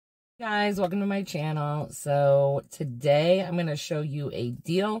Guys, welcome to my channel. So today I'm going to show you a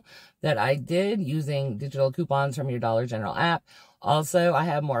deal that I did using digital coupons from your Dollar General app. Also, I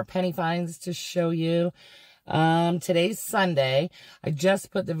have more penny finds to show you. Today's Sunday. I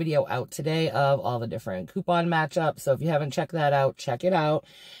just put the video out today of all the different coupon matchups. So if you haven't checked that out, check it out.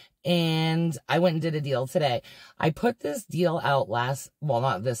 And I went and did a deal today. I put this deal out well,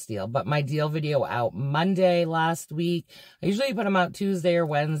 not this deal, but my deal video out Monday last week. I usually put them out Tuesday or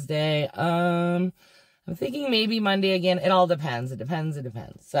Wednesday. I'm thinking maybe Monday again. It all depends. It depends.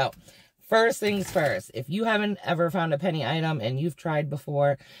 So first things first, if you haven't ever found a penny item and you've tried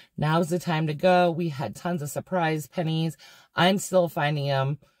before, now's the time to go. We had tons of surprise pennies. I'm still finding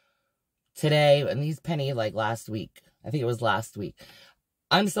them today, and these penny like last week. I think it was last week.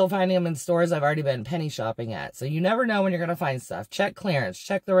 I'm still finding them in stores I've already been penny shopping at. So you never know when you're going to find stuff. Check clearance.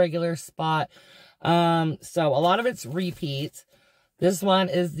 Check the regular spot. So a lot of it's repeats. This one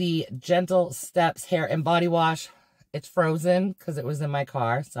is the Gentle Steps Hair and Body Wash. It's frozen because it was in my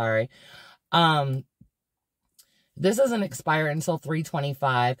car. Sorry. This doesn't expire until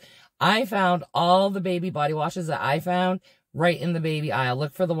 3/25. I found all the baby body washes that I found right in the baby aisle.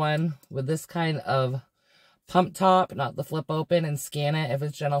 Look for the one with this kind of pump top, not the flip open, and scan it. If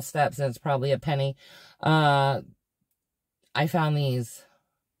it's Gentle Steps, then it's probably a penny. I found these,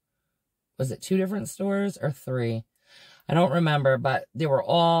 was it 2 different stores or 3? I don't remember, but they were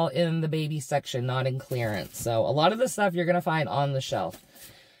all in the baby section, not in clearance. So a lot of the stuff you're going to find on the shelf.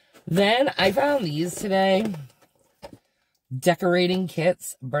 Then I found these today. Decorating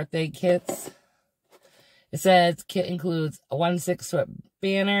kits, birthday kits. It says kit includes a 1 6-foot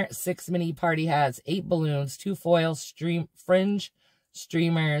banner, 6 mini party hats, 8 balloons, 2 foil fringe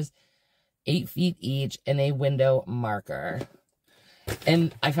streamers, 8 feet each, and a window marker.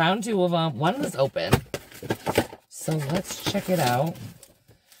 And I found 2 of them. One was open. So let's check it out.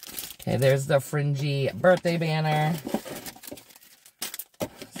 Okay, there's the fringy birthday banner.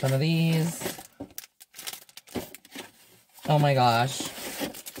 Some of these. Oh my gosh.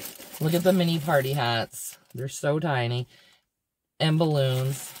 Look at the mini party hats. They're so tiny. And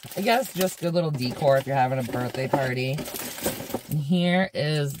balloons. I guess just good little decor if you're having a birthday party. And here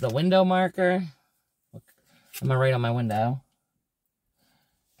is the window marker. Look, I'm gonna write on my window.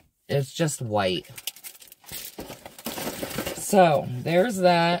 It's just white. So, there's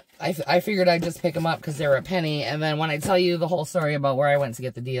that. I figured I'd just pick them up because they were a penny. And then when I tell you the whole story about where I went to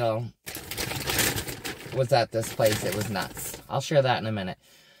get the deal, was at this place. It was nuts. I'll share that in a minute.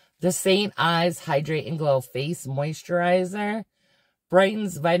 The St. Ives Hydrate and Glow Face Moisturizer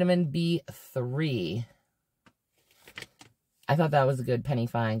brightens vitamin B3. I thought that was a good penny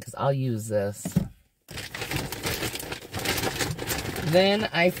find because I'll use this. Then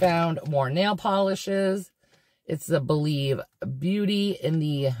I found more nail polishes. It's the Believe Beauty in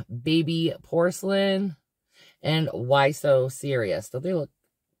the Baby Porcelain and Why So Serious. So they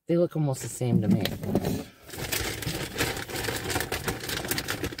look almost the same to me.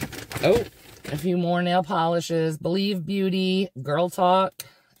 Oh, a few more nail polishes. Believe Beauty, Girl Talk.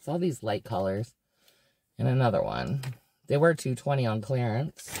 It's all these light colors. And another one. They were $2.20 on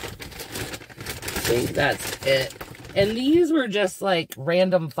clearance. I think that's it. And these were just like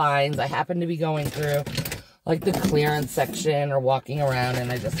random finds. I happened to be going through like the clearance section or walking around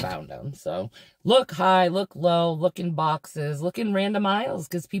and I just found them. So look high, look low, look in boxes, look in random aisles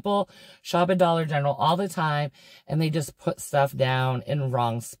because people shop at Dollar General all the time and they just put stuff down in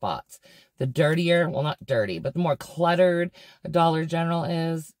wrong spots. The dirtier, well, not dirty, but the more cluttered a Dollar General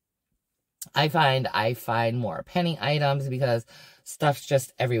is, I find more penny items because stuff's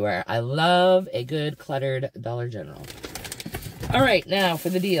just everywhere. I love a good cluttered Dollar General. All right, now for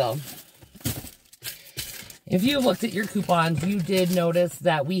the deal. If you looked at your coupons, you did notice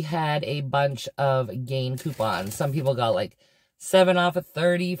that we had a bunch of gain coupons. Some people got like 7 off of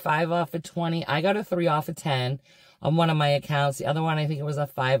 30, 5 off of 20. I got a 3 off of 10 on one of my accounts. The other one, I think it was a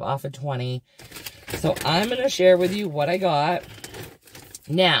 5 off of 20. So I'm going to share with you what I got.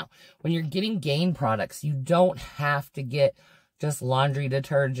 Now, when you're getting gain products, you don't have to get just laundry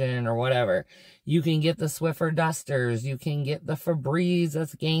detergent or whatever. You can get the Swiffer dusters. You can get the Febreze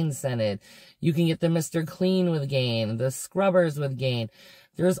that's gain scented. You can get the Mr. Clean with gain, the scrubbers with gain.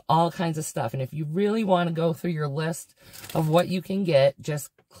 There's all kinds of stuff. And if you really want to go through your list of what you can get,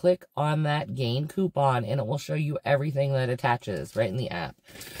 just click on that gain coupon and it will show you everything that attaches right in the app.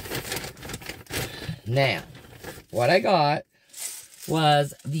 Now, what I got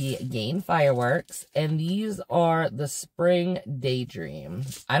was the Gain Fireworks, and these are the Spring Daydream.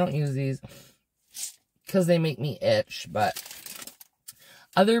 I don't use these because they make me itch, but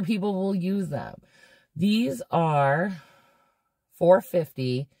other people will use them. These are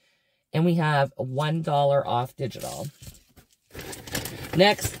 $4.50, And we have $1 off digital.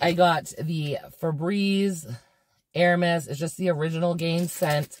 Next, I got the Febreze Air Mist. It's just the original Gain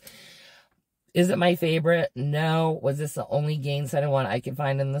scent. Is it my favorite? No. Was this the only Gain scented one I could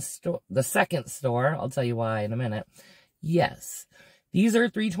find in the store, the second store? I'll tell you why in a minute. Yes. These are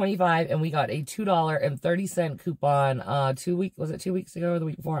 $3.25, and we got a $2.30 coupon, was it 2 weeks ago or the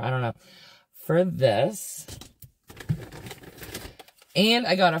week before? I don't know. For this. And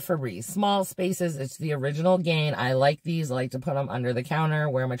I got a Febreze. Small spaces. It's the original Gain. I like these. I like to put them under the counter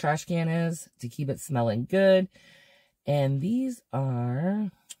where my trash can is to keep it smelling good. And these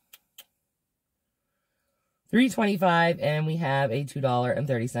are $3.25, and we have a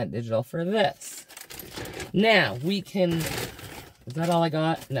 $2.30 digital for this. Now, we can... Is that all I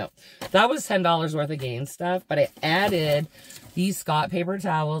got? No. That was $10 worth of Gain stuff, but I added these Scott paper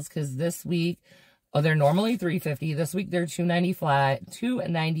towels because this week, they're normally $3.50. This week, they're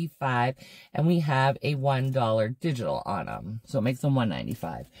 $2.95, and we have a $1 digital on them. So it makes them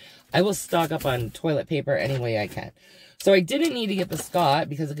 $1.95. I will stock up on toilet paper any way I can. So I didn't need to get the Scott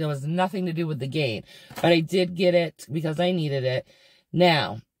because it was nothing to do with the Gain, but I did get it because I needed it.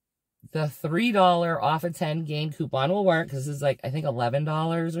 Now, the $3 off a 10 Gain coupon will work because this is like, I think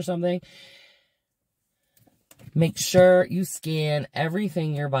 $11 or something. Make sure you scan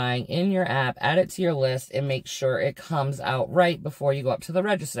everything you're buying in your app, add it to your list, and make sure it comes out right before you go up to the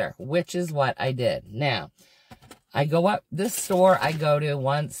register, which is what I did. Now, I go up, this store I go to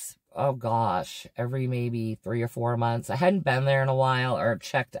once, oh gosh, every maybe 3 or 4 months. I hadn't been there in a while or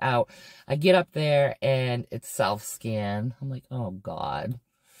checked out. I get up there and it's self-scan. I'm like, oh God.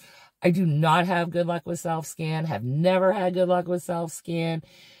 I do not have good luck with self-scan, have never had good luck with self-scan.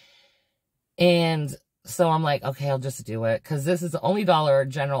 And so I'm like, okay, I'll just do it. Because this is the only Dollar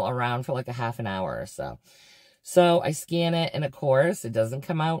General around for like a half an hour or so. So I scan it, and of course, it doesn't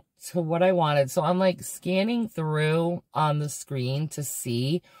come out to what I wanted. So I'm like scanning through on the screen to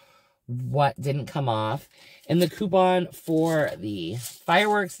see what didn't come off. And the coupon for the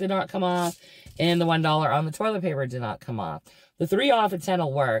fireworks did not come off. And the $1 on the toilet paper did not come off. The 3 off of 10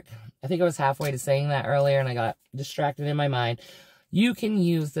 will work. I think I was halfway to saying that earlier, and I got distracted in my mind. You can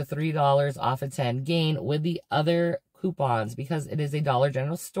use the $3 off of 10 Gain with the other coupons because it is a Dollar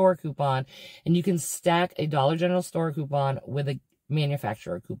General store coupon, and you can stack a Dollar General store coupon with a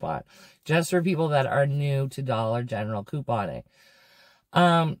manufacturer coupon just for people that are new to Dollar General couponing.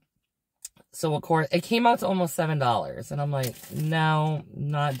 So of course it came out to almost $7, and I'm like, no,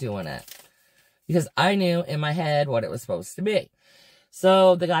 not doing it, because I knew in my head what it was supposed to be.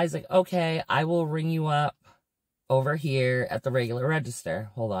 So the guy's like, okay, I will ring you up over here at the regular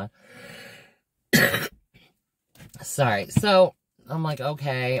register. Hold on. Sorry. So I'm like,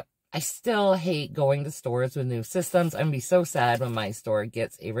 okay, I still hate going to stores with new systems. I'm going to be so sad when my store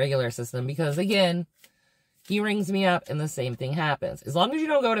gets a regular system because, again, he rings me up and the same thing happens. As long as you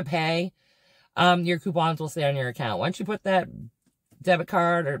don't go to pay, your coupons will stay on your account. Once you put that debit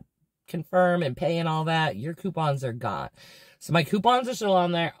card or confirm and pay and all that, your coupons are gone. So my coupons are still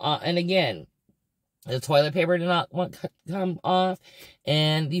on there. And again, the toilet paper did not come off,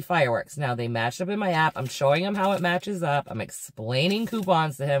 and the fireworks. Now, they matched up in my app. I'm showing him how it matches up. I'm explaining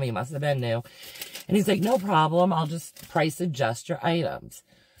coupons to him. He must have been new. And he's like, no problem. I'll just price adjust your items.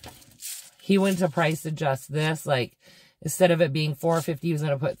 He went to price adjust this. Like, instead of it being $4.50, he was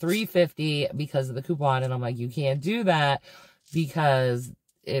going to put $3.50 because of the coupon. And I'm like, you can't do that because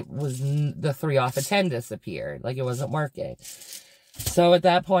it was the 3 off of 10 disappeared. Like, it wasn't working. So at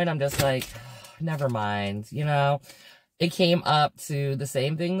that point, I'm just like, never mind, you know. It came up to the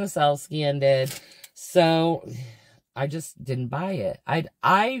same thing the self-scan did. So I just didn't buy it. I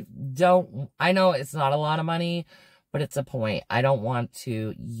know it's not a lot of money, but it's a point. I don't want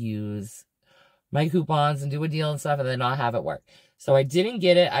to use my coupons and do a deal and stuff and then not have it work. So I didn't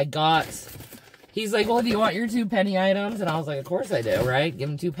get it. He's like, well, do you want your 2 penny items? And I was like, of course I do, right? Give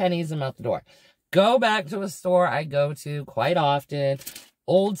him 2 pennies and I'm out the door. Go back to a store I go to quite often,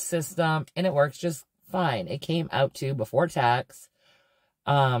 old system, and it works just fine. It came out to, before tax,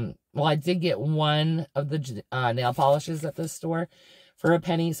 well, I did get one of the nail polishes at this store for a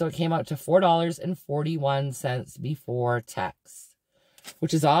penny, so it came out to $4.41 before tax,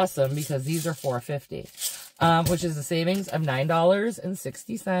 which is awesome because these are $4.50, which is a savings of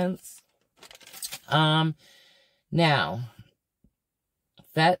 $9.60. Now,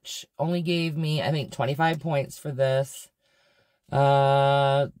 Fetch only gave me, I think, 25 points for this.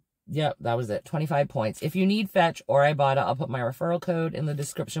 Yep, that was it. 25 points. If you need Fetch or Ibotta, I'll put my referral code in the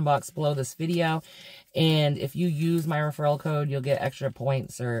description box below this video. And if you use my referral code, you'll get extra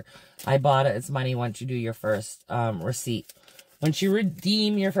points, or Ibotta, it's money once you do your first receipt once you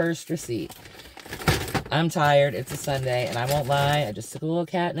redeem your first receipt. I'm tired. It's a Sunday, and I won't lie. I just took a little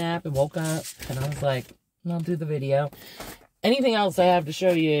cat nap and woke up, and I was like, I'll do the video. Anything else I have to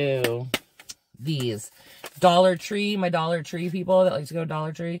show you? These. Dollar Tree, my Dollar Tree people that like to go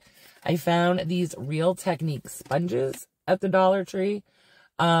Dollar Tree. I found these Real Technique sponges at the Dollar Tree.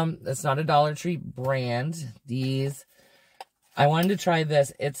 It's not a Dollar Tree brand. These, I wanted to try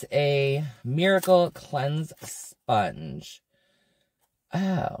this. It's a Miracle Cleanse Sponge.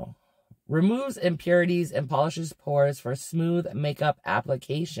 Oh. Removes impurities and polishes pores for smooth makeup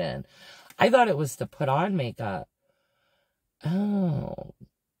application. I thought it was to put on makeup. Oh.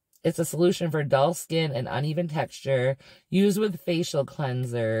 It's a solution for dull skin and uneven texture. Used with facial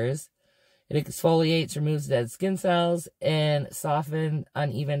cleansers. It exfoliates, removes dead skin cells, and softens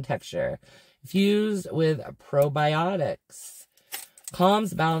uneven texture. Infused with probiotics.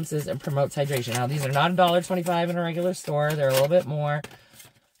 Calms, balances, and promotes hydration. Now, these are not $1.25 in a regular store. They're a little bit more.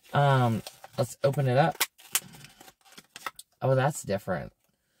 Let's open it up. Oh, that's different.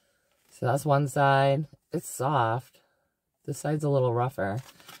 So that's one side. It's soft. This side's a little rougher.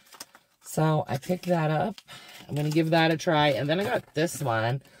 So I picked that up. I'm going to give that a try. And then I got this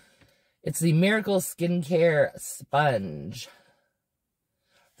one. It's the Miracle Skincare Sponge.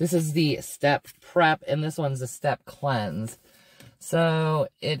 This is the Step Prep, and this one's the Step Cleanse. So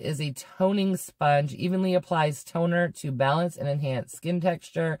it is a toning sponge, evenly applies toner to balance and enhance skin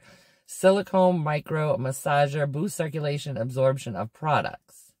texture, silicone micro massager, boost circulation, absorption of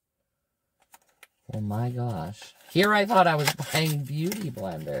products. Oh my gosh. Here I thought I was buying beauty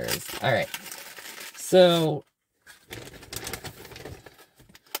blenders. All right. So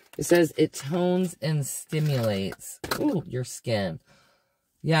it says it tones and stimulates your skin.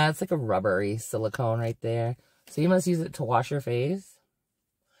 Yeah, it's like a rubbery silicone right there. So you must use it to wash your face,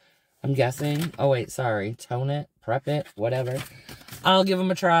 I'm guessing. Oh, wait, sorry. Tone it, prep it, whatever. I'll give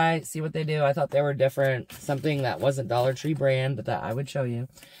them a try, see what they do. I thought they were different. Something that wasn't Dollar Tree brand, but that I would show you.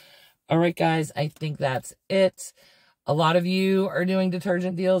 All right, guys, I think that's it. A lot of you are doing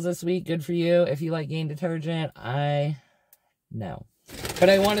detergent deals this week. Good for you. If you like Gain detergent, no. But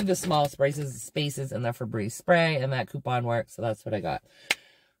I wanted the small spaces in the Febreze spray, and that coupon worked, so that's what I got.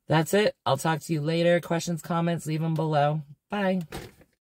 That's it. I'll talk to you later. Questions, comments, leave them below. Bye.